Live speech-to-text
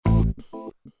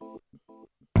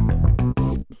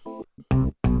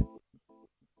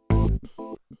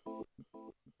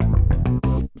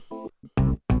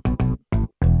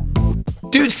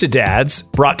Dudes to Dads,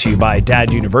 brought to you by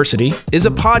Dad University, is a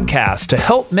podcast to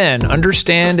help men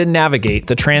understand and navigate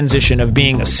the transition of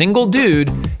being a single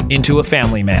dude into a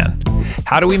family man.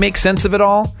 How do we make sense of it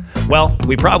all? Well,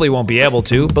 we probably won't be able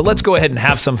to, but let's go ahead and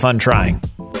have some fun trying.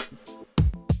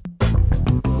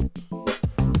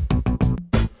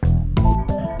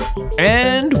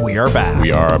 And we are back.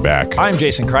 We are back. I'm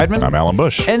Jason Kreidman. I'm Alan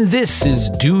Bush. And this is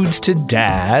Dudes to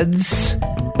Dads.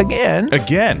 Again,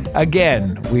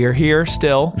 we are here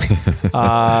still.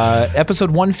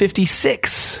 Episode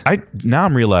 156. Now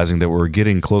I'm realizing that we're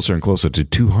getting closer and closer to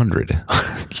 200.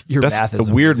 Your That's math is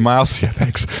a weird milestone. Yeah,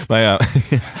 thanks.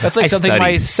 That's like something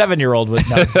my 7-year-old would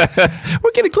know.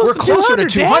 We're getting We're closer to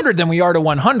 200 than we are to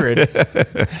 100.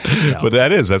 But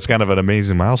that's kind of an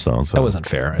amazing milestone. So. That wasn't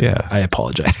fair. Yeah. I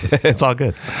apologize. It's all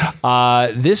good.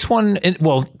 This one,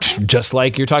 well, just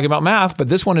like you're talking about math, but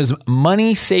this one is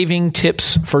money saving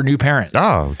tips for new parents.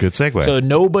 Oh, good segue. So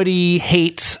nobody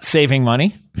hates saving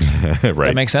money. Right.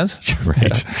 That makes sense?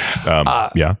 Right.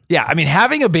 Yeah. Yeah. I mean,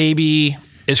 having a baby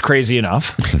is crazy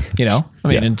enough,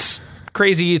 it's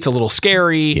crazy. It's a little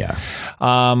scary. Yeah.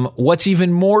 What's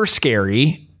even more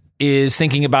scary is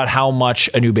thinking about how much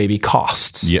a new baby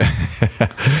costs. Yeah.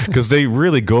 Because they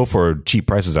really go for cheap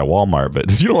prices at Walmart,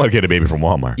 but you don't want to get a baby from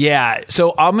Walmart. Yeah.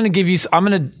 So I'm going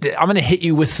to hit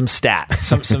you with some stats,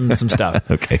 some stuff.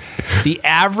 Okay. The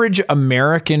average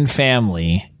American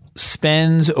family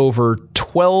spends over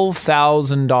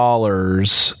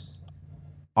 $12,000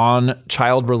 on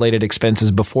child-related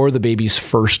expenses before the baby's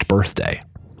first birthday.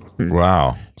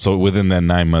 Wow. So within that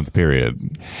 9-month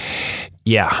period.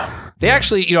 Yeah. They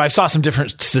actually, I saw some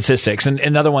different statistics, and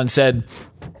another one said,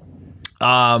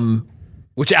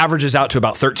 which averages out to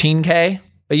about $13K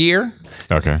a year.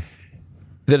 Okay.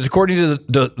 That according to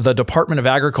the Department of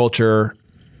Agriculture,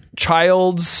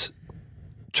 child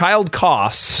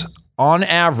costs on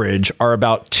average are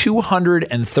about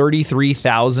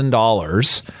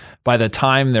 $233,000 by the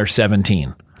time they're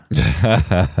 17. But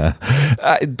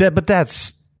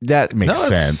that makes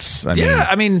sense.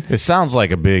 I mean, it sounds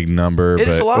like a big number,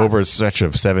 but over a stretch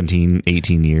of 17,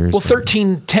 18 years. Well,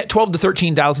 $12,000 to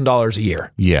 $13,000 a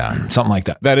year. Yeah. Something like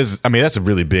that. That's a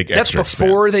really big extra That's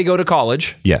before expense. they go to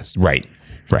college. Yes. Right.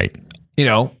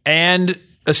 And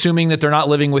assuming that they're not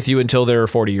living with you until they're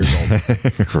 40 years old.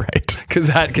 Right. Because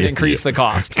that can increase the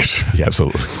cost. Yeah,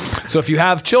 absolutely. So if you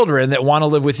have children that want to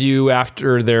live with you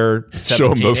after they're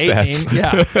 17,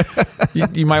 18,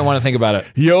 you might want to think about it.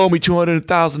 You owe me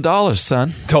 $200,000,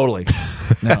 son. Totally.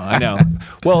 No, I know.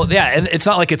 Well, yeah, and it's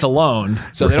not like it's a loan,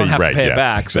 so they don't have to pay it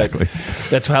back. Exactly.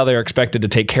 That's how they're expected to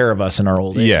take care of us in our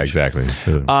old age. Yeah, exactly.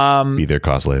 Be their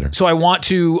cost later. So I want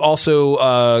to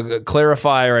also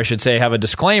clarify, or I should say have a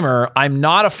disclaimer. I'm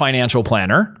not a financial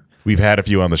planner. We've had a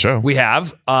few on the show. We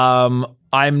have.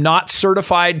 I'm not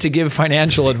certified to give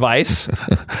financial advice.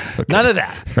 Okay. None of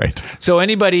that. Right. So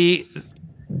anybody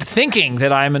thinking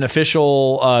that I'm an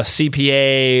official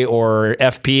CPA or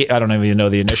FP, I don't even know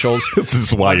the initials. This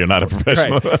is why you're not a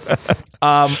professional. Right.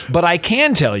 But I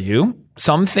can tell you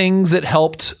some things that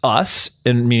helped us,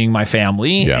 meaning my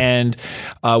family, and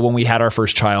when we had our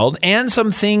first child, and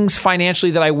some things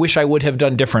financially that I wish I would have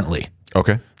done differently.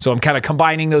 Okay. So I'm kind of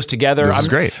combining those together. This is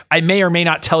great. I may or may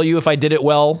not tell you if I did it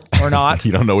well or not.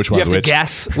 You don't know which one's which. You have to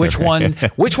guess which one.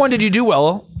 Which one did you do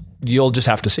well? You'll just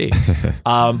have to see.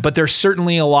 But there's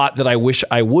certainly a lot that I wish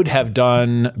I would have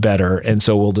done better. And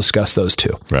so we'll discuss those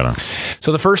too. Right on.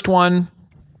 So the first one,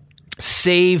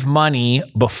 save money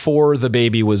before the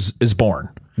baby is born.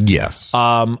 Yes.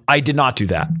 I did not do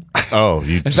that. Oh,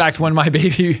 in fact, when my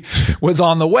baby was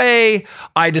on the way,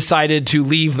 I decided to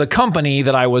leave the company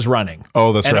that I was running.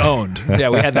 Oh, that's right. And owned. Yeah,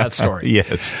 we had that story.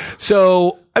 Yes.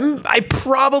 So I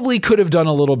probably could have done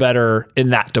a little better in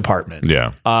that department.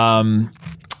 Yeah.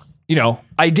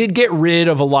 I did get rid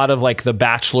of a lot of like the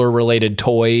bachelor related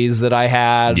toys that I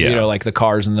had, like the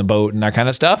cars and the boat and that kind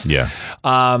of stuff. Yeah.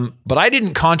 But I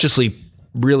didn't consciously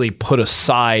really put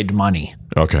aside money.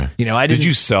 Okay. I didn't. Did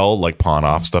you sell like pawn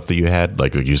off stuff that you had?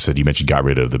 Like you said, you mentioned got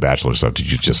rid of the bachelor stuff. Did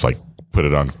you just like put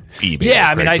it on eBay? Yeah.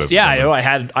 I mean, I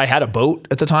had a boat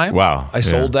at the time. Wow. I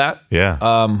sold that. Yeah.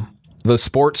 The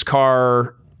sports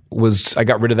car I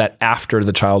got rid of that after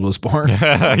the child was born.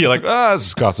 You're like, this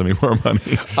is costing me more money.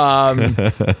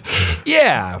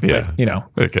 Yeah. But,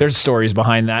 okay. There's stories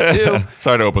behind that too.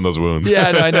 Sorry to open those wounds. Yeah,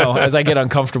 I know. As I get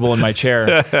uncomfortable in my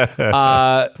chair.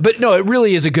 But no, it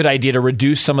really is a good idea to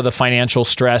reduce some of the financial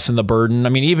stress and the burden. I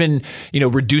mean, even,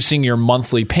 reducing your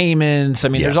monthly payments. I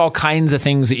mean, there's all kinds of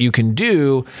things that you can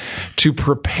do to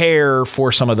prepare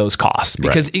for some of those costs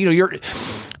because, you're,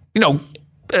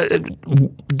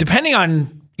 depending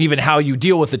on even how you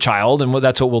deal with the child. And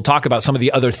that's what we'll talk about, some of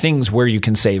the other things where you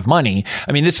can save money.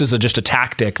 I mean, this is just a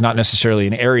tactic, not necessarily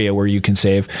an area where you can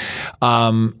save.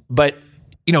 But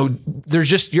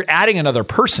you're adding another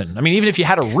person. I mean, even if you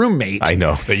had a roommate. I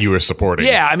know that you were supporting.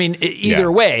 Yeah. I mean,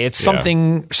 either way, it's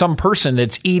some person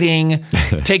that's eating,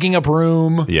 taking up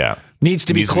room. Yeah. Needs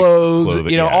to be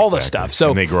clothed, all the stuff. So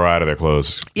and they grow out of their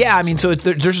clothes. Yeah, I mean, so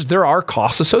there are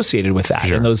costs associated with that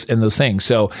and those things.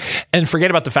 So, and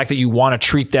forget about the fact that you want to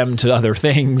treat them to other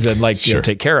things and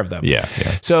take care of them. Yeah.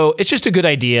 So it's just a good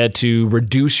idea to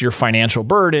reduce your financial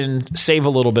burden, save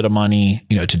a little bit of money,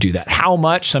 to do that. How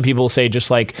much? Some people say just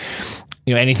like,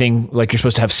 anything like you're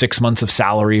supposed to have 6 months of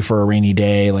salary for a rainy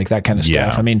day, like that kind of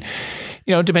stuff. I mean,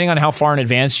 depending on how far in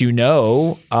advance you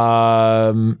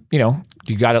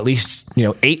got at least,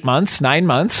 8 months, 9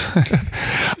 months.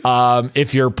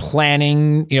 If you're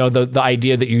planning, the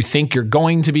idea that you think you're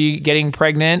going to be getting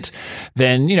pregnant,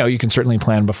 then, you can certainly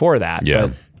plan before that. Yeah.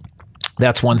 But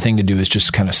that's one thing to do, is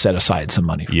just kind of set aside some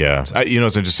money. It's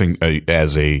interesting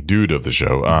as a dude of the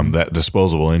show, that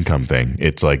disposable income thing.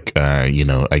 It's like, I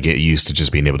get used to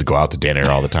just being able to go out to dinner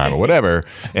all the time or whatever.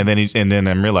 And then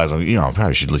I'm realizing, I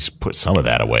probably should at least put some of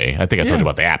that away. I think I told you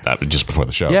about the app that just before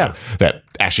the show. Yeah. That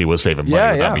actually was saving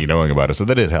money without me knowing about it. So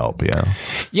that did help. Yeah.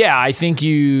 Yeah. I think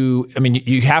you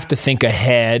have to think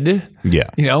ahead.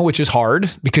 Yeah. Which is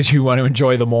hard because you want to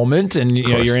enjoy the moment and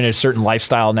you're in a certain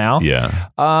lifestyle now. Yeah.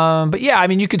 But yeah, I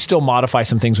mean, you could still modify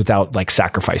some things without like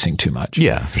sacrificing too much.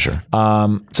 Yeah, for sure.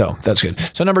 So that's good.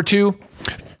 So number 2,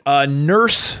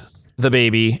 nurse the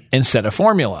baby instead of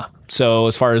formula. So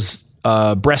as far as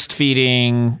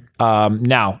breastfeeding,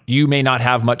 now you may not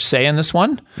have much say in this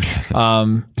one.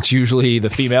 It's usually the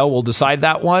female will decide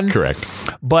that one. Correct.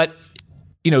 But,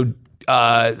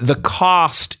 the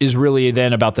cost is really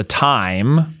then about the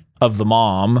time of the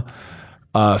mom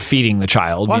feeding the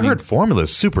child. Well, I heard formula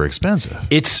is super expensive.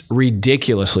 It's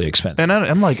ridiculously expensive. And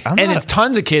I'm like, it's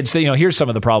tons of kids that, here's some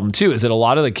of the problem too, is that a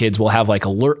lot of the kids will have like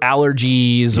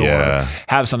allergies or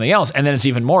have something else. And then it's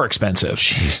even more expensive.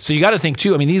 Jeez. So you got to think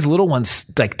too, I mean, these little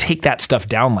ones like take that stuff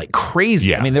down like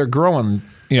crazy. Yeah. I mean, they're growing,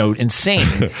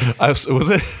 insane. Was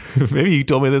it, maybe you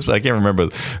told me this, but I can't remember.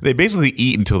 They basically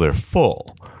eat until they're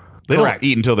full. They don't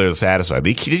eat until they're satisfied.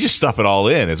 They just stuff it all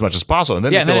in as much as possible. And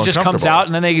then then it just comes out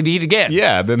and then they can eat again.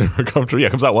 Yeah, then they're uncomfortable. Yeah, it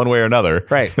comes out one way or another.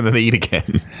 Right. And then they eat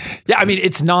again. Yeah, I mean,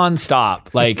 it's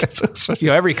nonstop. Like,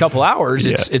 every couple hours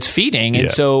it's feeding.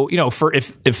 And so, for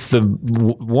if the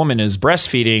woman is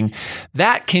breastfeeding,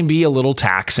 that can be a little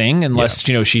taxing unless,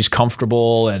 she's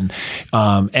comfortable and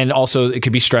also it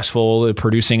could be stressful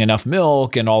producing enough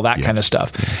milk and all that kind of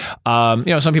stuff.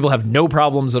 Yeah. Some people have no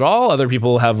problems at all. Other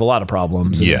people have a lot of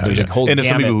problems. And there's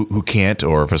some people who can't,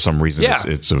 or for some reason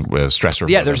it's a stressor.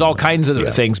 Yeah, there's all kinds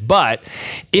of things. But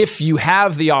if you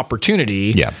have the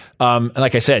opportunity, and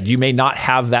like I said, you may not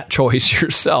have that choice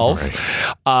yourself.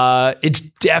 Right. It's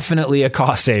definitely a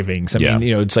cost savings. I mean,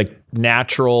 it's like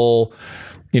natural,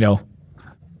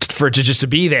 for it to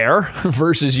be there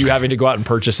versus you having to go out and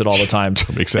purchase it all the time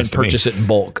and purchase it in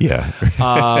bulk. Yeah.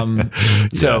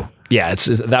 So it's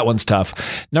that one's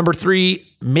tough. Number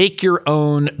 3, make your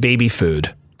own baby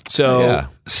food. So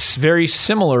very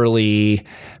similarly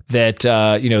that,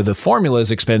 the formula is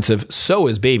expensive. So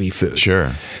is baby food.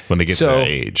 Sure. When they get to that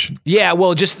age. Yeah.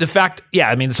 Well, just the fact,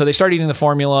 I mean, so they start eating the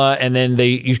formula and then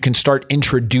you can start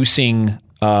introducing,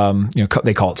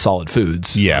 they call it solid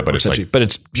foods. Yeah. But it's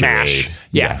pureed. Mash.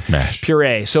 Yeah. Mash.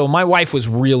 Puree. So my wife was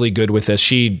really good with this.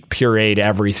 She pureed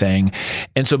everything.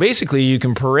 And so basically you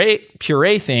can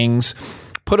puree things,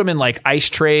 put them in like ice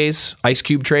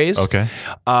cube trays. Okay.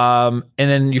 And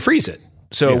then you freeze it.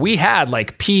 So we had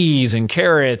like peas and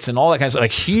carrots and all that kind of stuff,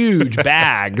 like huge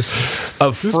bags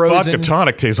of frozen. Vodka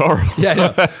tonic tastes horrible.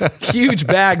 Huge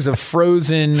bags of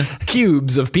frozen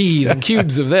cubes of peas and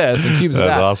cubes of this and cubes of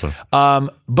that. That's awesome.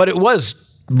 But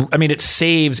it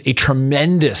saves a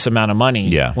tremendous amount of money.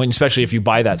 Yeah. Especially if you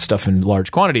buy that stuff in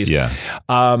large quantities. Yeah.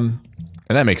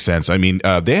 And that makes sense. I mean,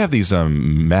 they have these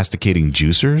masticating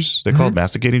juicers. They're called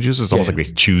masticating juicers. It's almost like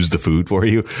they choose the food for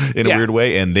you in a weird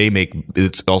way. And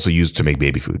it's also used to make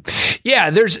baby food. Yeah,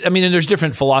 there's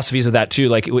different philosophies of that too.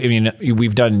 Like,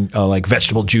 we've done like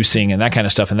vegetable juicing and that kind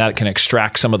of stuff, and that can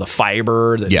extract some of the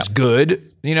fiber that is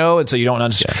good. And so you don't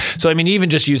understand. So, I mean, even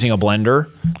just using a blender,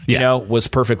 was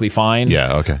perfectly fine.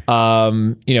 Yeah. Okay.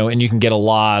 And you can get a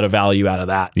lot of value out of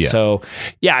that. Yeah. So,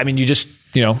 I mean, you just,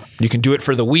 you can do it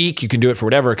for the week, you can do it for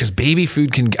whatever, because baby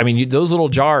food those little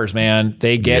jars, man,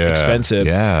 they get expensive.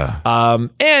 Yeah.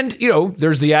 And,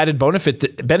 there's the added benefit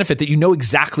that you know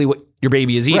exactly what your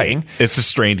baby is eating. Right. It's the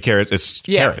strained carrots. It's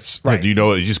carrots. Right. Do you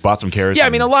know? You just bought some carrots. Yeah, I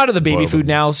mean, a lot of the baby food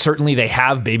now, certainly they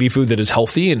have baby food that is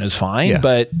healthy and is fine. Yeah.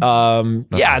 But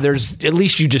there's at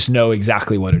least you just know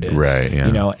exactly what it is. Right. Yeah.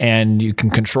 You know, and you can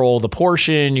control the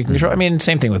portion. You can control. I mean,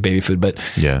 same thing with baby food, but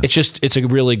it's a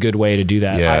really good way to do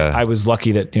that. Yeah. I was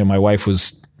lucky that my wife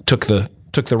took the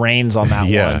reins on that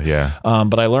one. Yeah.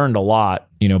 But I learned a lot,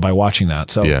 by watching that.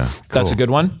 So that's a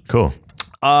good one. Cool.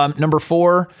 Number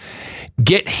 4,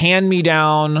 get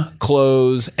hand-me-down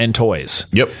clothes and toys.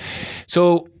 Yep.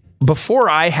 So before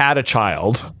I had a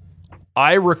child,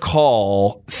 I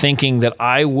recall thinking that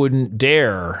I wouldn't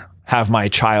dare have my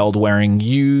child wearing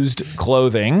used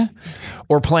clothing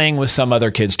or playing with some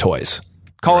other kid's toys.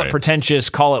 Call it pretentious,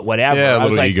 call it whatever. Yeah, a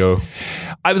little ego.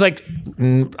 I was like,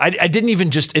 I didn't even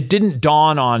it didn't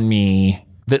dawn on me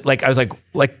that I was like,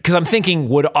 because I'm thinking,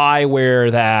 would I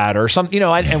wear that or something,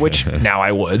 and which now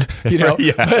I would,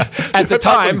 Yeah. At the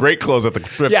time, some great clothes at the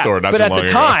thrift store. Not but too at long the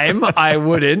ago. time, I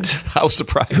wouldn't. How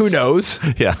surprised? Who knows?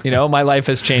 Yeah. My life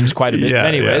has changed quite a bit in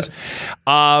many ways.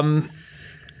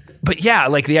 But yeah,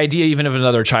 like the idea even of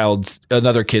another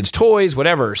kid's toys,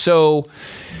 whatever. So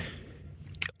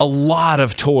a lot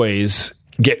of toys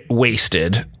get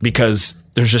wasted because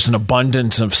there's just an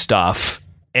abundance of stuff,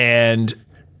 and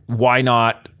why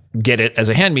not get it as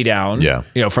a hand-me-down,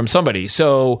 from somebody?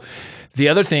 So the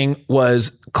other thing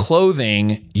was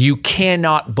clothing. You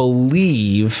cannot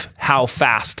believe how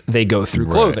fast they go through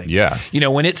clothing. Yeah.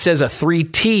 When it says a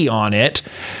 3T on it,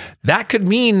 that could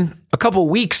mean a couple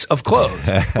weeks of clothes.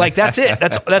 Like that's it.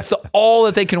 That's all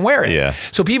that they can wear it. Yeah.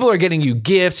 So people are getting you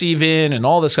gifts even and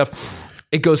all this stuff.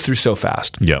 It goes through so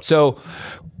fast. Yeah. So,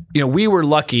 we were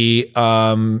lucky.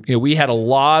 We had a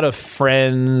lot of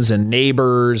friends and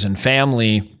neighbors and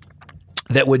family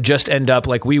that would just end up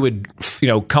like we would,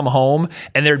 come home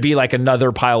and there'd be like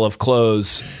another pile of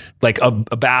clothes, like a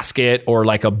basket or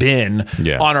like a bin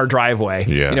on our driveway,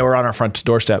 or on our front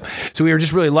doorstep. So we were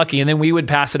just really lucky. And then we would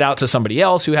pass it out to somebody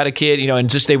else who had a kid, and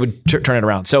just they would turn it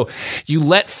around. So you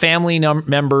let family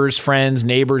members, friends,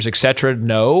 neighbors, etc.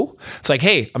 know. It's like,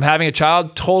 hey, I'm having a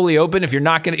child, totally open. If you're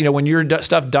not going to, when your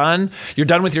stuff done, you're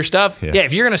done with your stuff. Yeah.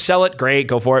 If you're going to sell it, great,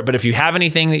 go for it. But if you have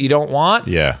anything that you don't want,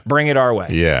 bring it our way.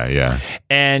 Yeah.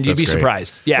 And you'd be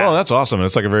surprised. Yeah. Well, that's awesome.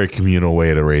 It's like a very communal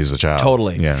way to raise the child.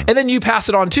 Totally. Yeah. And then you pass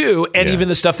it on too. And even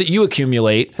the stuff that you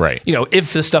accumulate, right?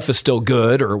 If the stuff is still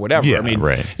good or whatever. Yeah, I mean,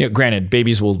 right. Granted,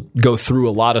 babies will go through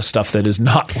a lot of stuff that is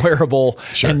not wearable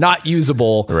and not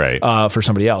usable, for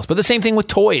somebody else. But the same thing with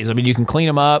toys. I mean, you can clean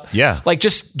them up. Yeah. Like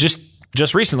just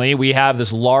recently, we have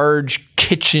this large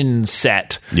kitchen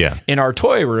set in our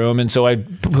toy room, and so I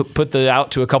put that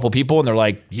out to a couple people, and they're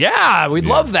like, "Yeah, we'd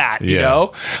love that," you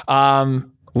know.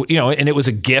 And it was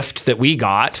a gift that we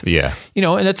got. Yeah.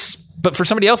 And but for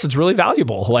somebody else, it's really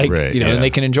valuable. Like, and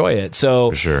they can enjoy it. So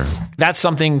for sure. That's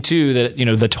something too that,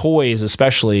 the toys,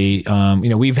 especially,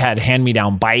 we've had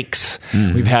hand-me-down bikes.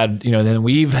 We've had, then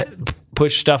we've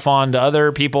push stuff on to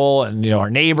other people and, our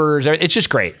neighbors. It's just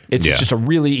great. It's just a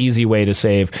really easy way to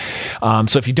save.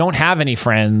 So if you don't have any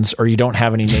friends or you don't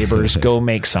have any neighbors, go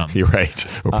make some. You're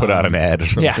right. Or put out an ad or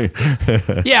something.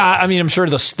 Yeah. I mean, I'm sure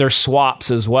there's swaps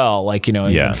as well, like,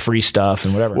 and free stuff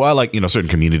and whatever. Well, like, certain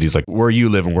communities, like where you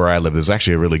live and where I live, there's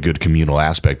actually a really good communal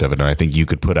aspect of it. And I think you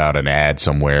could put out an ad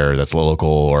somewhere that's local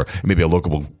or maybe a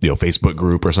local, Facebook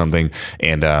group or something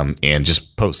and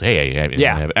just post, hey,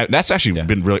 that's actually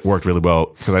been worked really well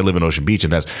because I live in Ocean Beach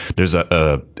and there's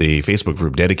a Facebook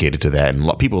group dedicated to that,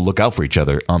 and people look out for each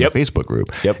other on the Facebook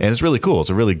group. And it's really cool. It's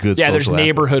a really good social there's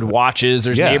neighborhood watches,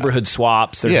 there's neighborhood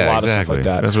swaps, there's a lot of stuff like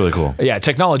that. That's really cool. Yeah,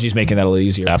 technology is making that a little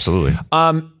easier. Absolutely.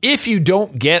 If you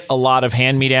don't get a lot of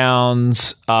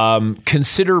hand-me-downs,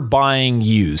 consider buying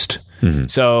used.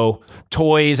 So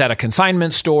toys at a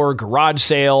consignment store, garage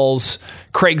sales,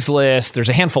 Craigslist. There's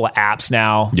a handful of apps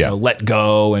now. Let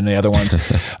Go and the other ones.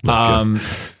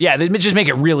 They just make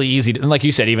it really easy. And like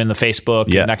you said, even the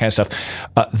Facebook and that kind of stuff.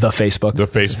 The Facebook.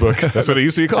 That's what it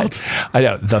used to be called. I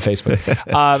know, the Facebook.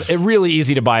 It's really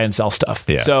easy to buy and sell stuff.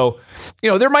 Yeah. So,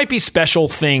 there might be special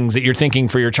things that you're thinking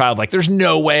for your child. Like, there's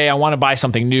no way I want to buy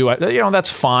something new. That's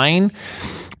fine.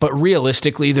 But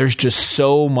realistically, there's just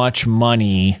so much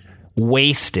money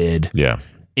wasted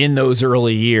in those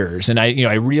early years. And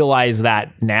I realize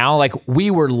that now, like, we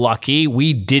were lucky.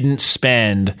 We didn't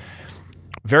spend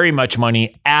very much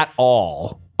money at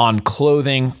all on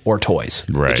clothing or toys.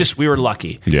 Right. We were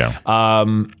lucky. Yeah.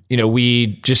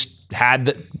 We just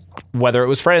had whether it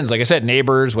was friends, like I said,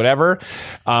 neighbors, whatever.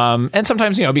 And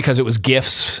sometimes, because it was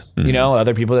gifts,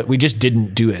 other people that we just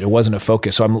didn't do it. It wasn't a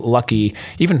focus. So I'm lucky.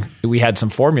 Even we had some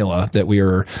formula that we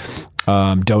were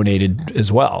donated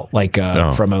as well, like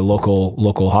from a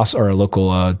local hospital or a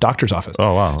local doctor's office.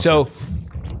 Oh, wow. Okay. So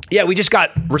yeah, we just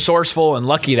got resourceful and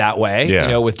lucky that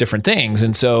way, with different things.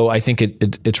 And so I think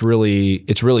it's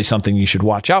really something you should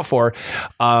watch out for.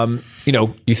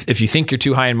 If you think you're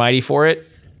too high and mighty for it,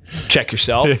 check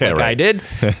yourself I did.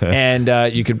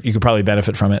 And you could probably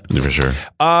benefit from it. For sure.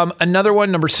 Another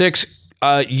one, number 6,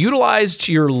 utilize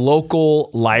your local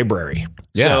library.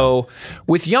 Yeah. So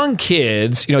with young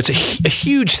kids, it's a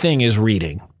huge thing is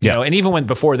reading, and even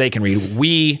before they can read,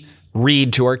 we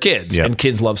read to our kids, and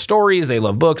kids love stories. They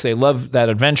love books. They love that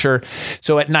adventure.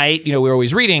 So at night, we're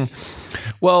always reading.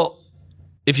 Well,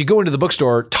 if you go into the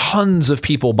bookstore, tons of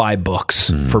people buy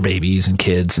books for babies and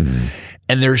kids, and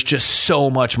there's just so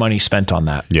much money spent on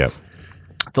that. Yeah.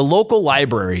 The local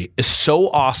library is so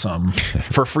awesome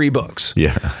for free books.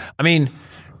 Yeah. I mean,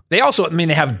 they have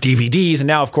DVDs, and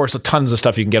now, of course, tons of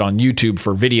stuff you can get on YouTube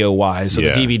for video-wise. So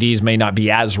the DVDs may not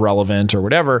be as relevant or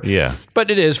whatever. Yeah.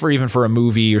 But it is for a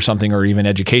movie or something, or even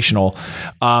educational.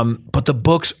 But the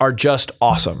books are just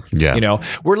awesome. Yeah.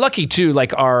 We're lucky too.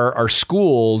 Like our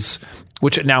schools,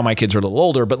 which now my kids are a little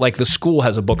older, but like the school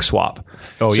has a book swap.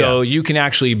 Oh, so you can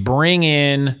actually bring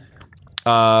in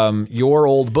your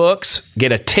old books,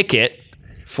 get a ticket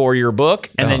for your book,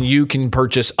 and then you can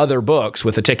purchase other books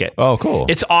with a ticket. Oh, cool.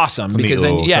 It's awesome because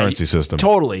then, currency system.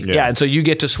 Totally. Yeah. And so you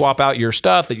get to swap out your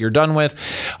stuff that you're done with.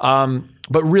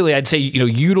 But really, I'd say,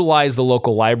 utilize the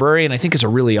local library. And I think it's a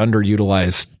really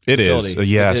underutilized facility. It is.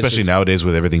 Yeah. Especially nowadays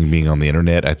with everything being on the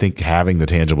internet. I think having the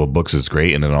tangible books is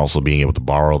great. And then also being able to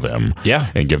borrow them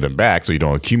and give them back so you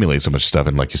don't accumulate so much stuff.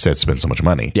 And like you said, spend so much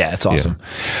money. Yeah. It's awesome.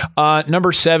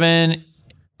 Number 7,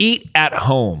 eat at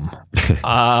home.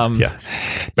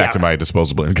 Back to my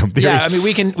disposable income theory. Yeah, I mean,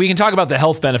 we can talk about the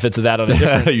health benefits of that on a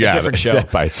different show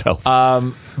by itself.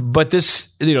 But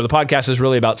this, the podcast is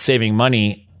really about saving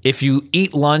money. If you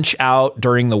eat lunch out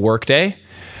during the workday,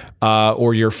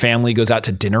 or your family goes out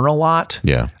to dinner a lot,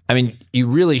 I mean, you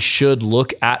really should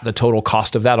look at the total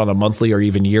cost of that on a monthly or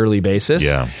even yearly basis,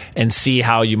 and see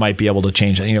how you might be able to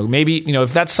change it. Maybe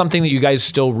if that's something that you guys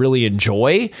still really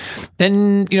enjoy,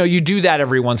 then you do that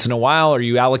every once in a while, or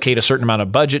you allocate a certain amount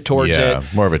of budget towards it.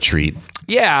 More of a treat.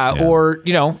 Or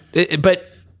but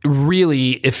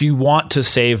really, if you want to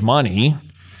save money,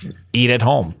 eat at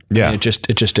home. Yeah. I mean,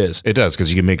 it just is. It does,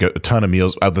 because you can make a ton of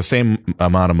meals. The same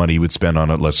amount of money you would spend on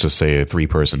let's just say a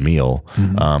 3-person meal,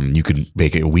 you can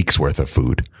make a week's worth of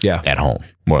food at home,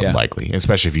 more than likely,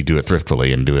 especially if you do it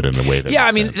thriftfully and do it in a way that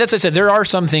I mean, that's what I said. There are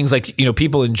some things like,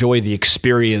 people enjoy the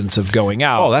experience of going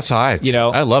out. Oh, that's how I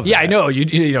love that. Yeah, I know.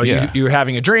 You're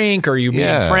having a drink, or you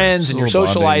meet friends and you're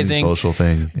socializing. Social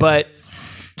thing. But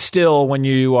still, when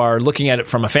you are looking at it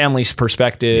from a family's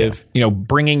perspective,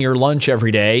 bringing your lunch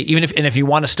every day, if you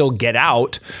want to still get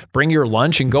out, bring your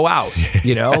lunch and go out,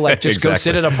 like just go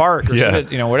sit at a park or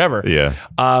sit at, whatever.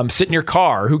 Yeah. Sit in your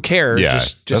car. Who cares? Yeah.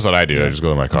 That's what I do. I just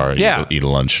go in my car and eat a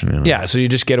lunch. Yeah. So you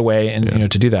just get away and,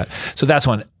 to do that. So that's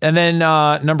one. And then,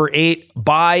 number 8,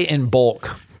 buy in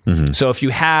bulk. Mm-hmm. So if you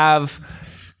have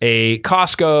a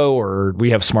Costco, or we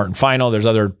have Smart and Final, there's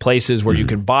other places where you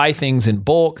can buy things in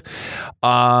bulk.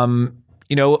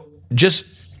 Just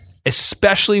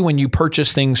especially when you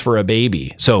purchase things for a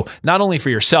baby. So not only for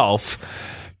yourself,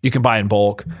 you can buy in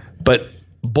bulk, but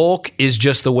bulk is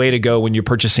just the way to go when you're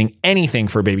purchasing anything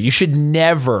for a baby. You should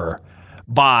never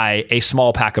buy a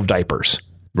small pack of diapers.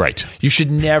 Right. You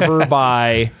should never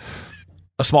buy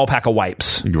a small pack of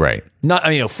wipes. Right. Not,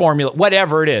 formula,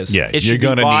 whatever it is. Yeah, you're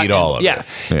going to need all of it. Yeah.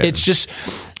 It's just,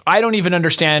 I don't even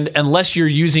understand, unless you're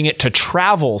using it to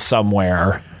travel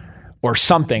somewhere or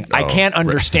something. I can't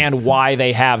understand why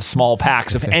they have small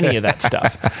packs of any of that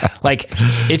stuff. Like,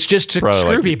 it's just to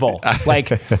screw people. Like,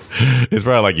 it's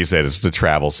probably like you said, it's the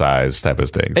travel size type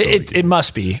of thing. So it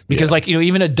must be, because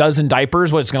even a dozen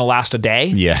diapers, it's going to last a day.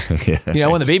 Yeah.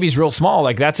 When the baby's real small,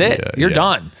 like that's it. You're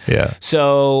done. Yeah.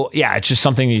 So it's just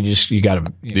something you got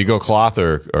to. Do you go cloth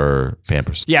or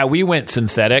Pampers? Yeah, we went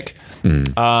synthetic.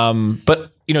 But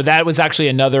that was actually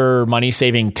another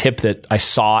money-saving tip that I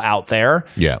saw out there.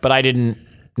 Yeah. But I didn't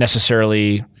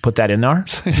necessarily put that in there.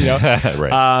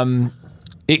 Right.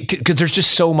 Because there's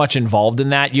just so much involved in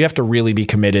that. You have to really be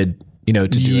committed,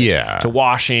 to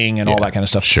washing and all that kind of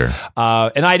stuff. Sure.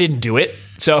 And I didn't do it,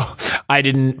 so I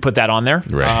didn't put that on there.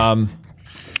 Right.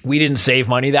 We didn't save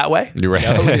money that way. You're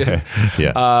right.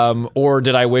 Yeah. Or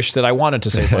did I wish that I wanted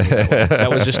to save money that way? That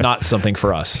was just not something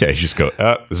for us. Yeah, you just go,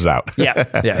 this is out. Yeah.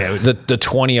 The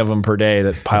 20 of them per day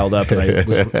that piled up, and I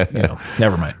was,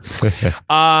 never mind.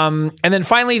 And then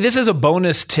finally, this is a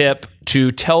bonus tip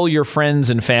to tell your friends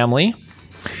and family.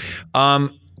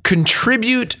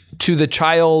 Contribute to the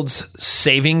child's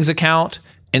savings account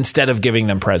instead of giving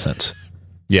them presents.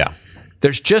 Yeah.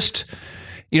 There's just,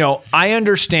 I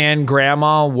understand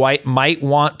grandma might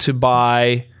want to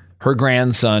buy her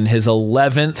grandson his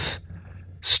 11th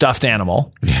stuffed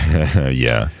animal.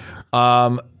 Yeah.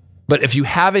 But if you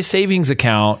have a savings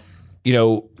account,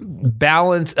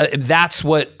 balance, that's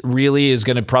what really is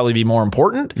going to probably be more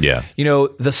important. Yeah.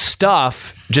 The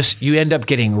stuff, just you end up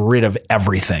getting rid of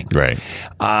everything. Right.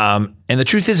 And the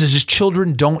truth is just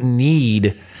children don't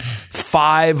need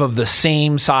 5 of the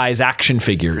same size action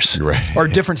figures, right, or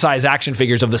different size action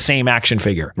figures of the same action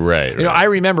figure. Right. I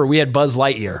remember we had Buzz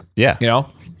Lightyear. Yeah.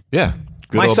 Yeah.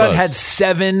 Good My son Buzz. had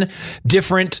 7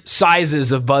 different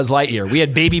sizes of Buzz Lightyear. We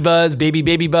had baby Buzz, baby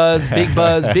Buzz, big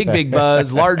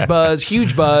Buzz, large Buzz,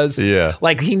 huge Buzz. Yeah.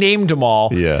 Like he named them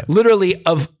all. Yeah. Literally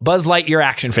of Buzz Lightyear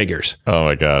action figures. Oh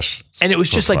my gosh. And it was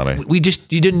So just funny. like,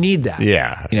 you didn't need that.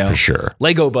 Yeah, for sure.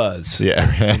 Lego Buzz.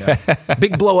 Yeah.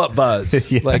 Big blow up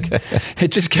Buzz. Like it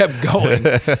just kept going.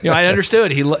 I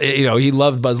understood he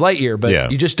loved Buzz Lightyear, but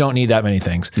you just don't need that many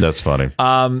things. That's funny.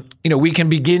 We can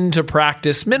begin to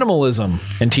practice minimalism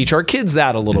and teach our kids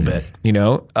that a little bit.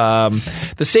 The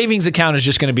savings account is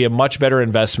just going to be a much better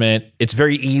investment. It's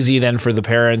very easy then for the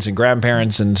parents and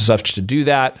grandparents and such to do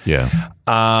that. Yeah.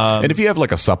 And if you have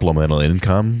like a supplemental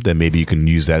income, then maybe you can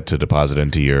use that to deposit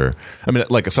into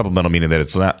like a supplemental, meaning that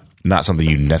it's not something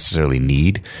you necessarily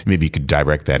need. Maybe you could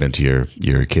direct that into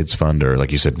your kids fund, or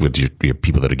like you said, with your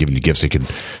people that are giving you gifts, you can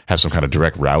have some kind of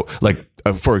direct route. Like,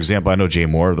 for example, I know Jay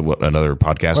Moore, another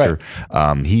podcaster,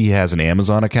 right. He has an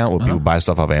Amazon account where people buy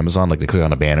stuff off Amazon, like they click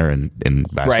on a banner and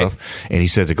buy stuff. And he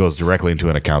says it goes directly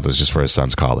into an account that's just for his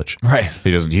son's college. Right.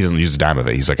 He doesn't use a dime of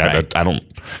it. He's like, right. I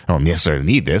don't necessarily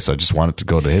need this. I just want it to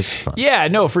go to his fund. Yeah,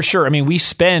 no, for sure. I mean, we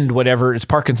spend whatever, it's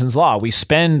Parkinson's law. We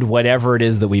spend whatever it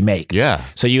is that we make. Yeah.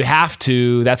 So you have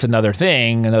to, that's another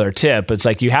thing, another tip. It's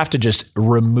like you have to just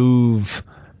remove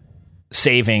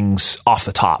savings off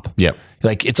the top. Yep.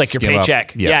 Like it's like Skim your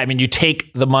paycheck. Up. Yep. Yeah. I mean, you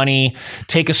take the money,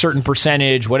 take a certain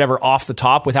percentage, whatever off the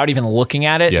top without even looking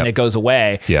at it, and it goes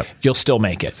away. Yep. You'll still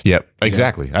make it. Yep.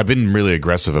 Exactly. I've been really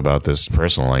aggressive about this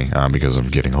personally because I'm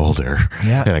getting older.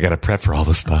 Yeah. And I got to prep for all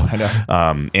this stuff. I know.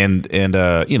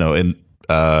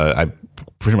 I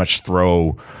pretty much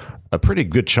throw a pretty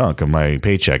good chunk of my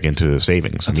paycheck into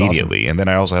savings immediately. Awesome. And then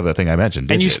I also have that thing I mentioned.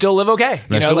 Digit. And you still live okay.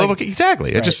 Live okay.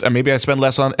 Exactly. Right. It just, maybe I spend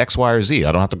less on X, Y, or Z.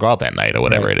 I don't have to go out that night or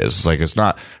whatever it is. It's like, it's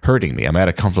not hurting me. I'm at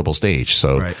a comfortable stage.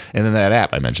 So, and then that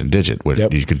app I mentioned, Digit,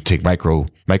 where you can take micro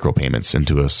payments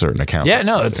into a certain account. Yeah,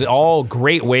 no, it's all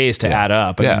great ways to add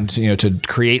up and, to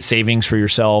create savings for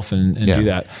yourself and do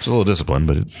that. It's a little discipline,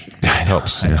 but it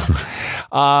helps.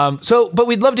 But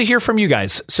we'd love to hear from you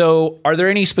guys. So are there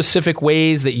any specific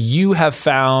ways that you have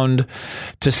found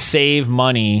to save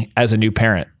money as a new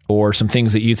parent, or some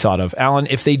things that you thought of? Alan,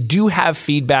 if they do have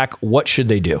feedback, what should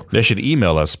they do? They should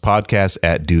email us,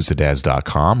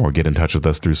 podcast@dudesdads.com, or get in touch with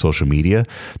us through social media,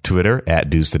 Twitter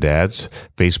 @dudesdads,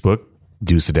 Facebook,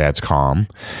 DudesToDads.com,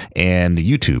 and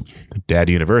YouTube, Dad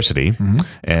University.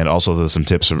 And also there's some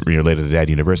tips related to Dad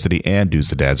University and Dudes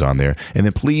to Dads on there. And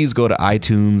then please go to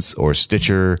iTunes or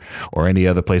Stitcher or any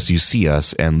other place you see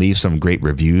us and leave some great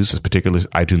reviews, particularly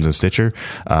iTunes and Stitcher,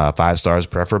 5 stars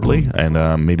preferably,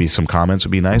 and maybe some comments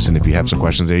would be nice. And if you have some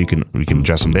questions there, we can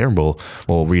address them there, and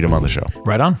we'll read them on the show.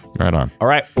 Right on. Right on. All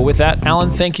right. Well, with that, Alan,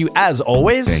 thank you as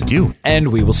always. Thank you. And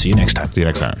we will see you next time. See you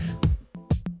next time.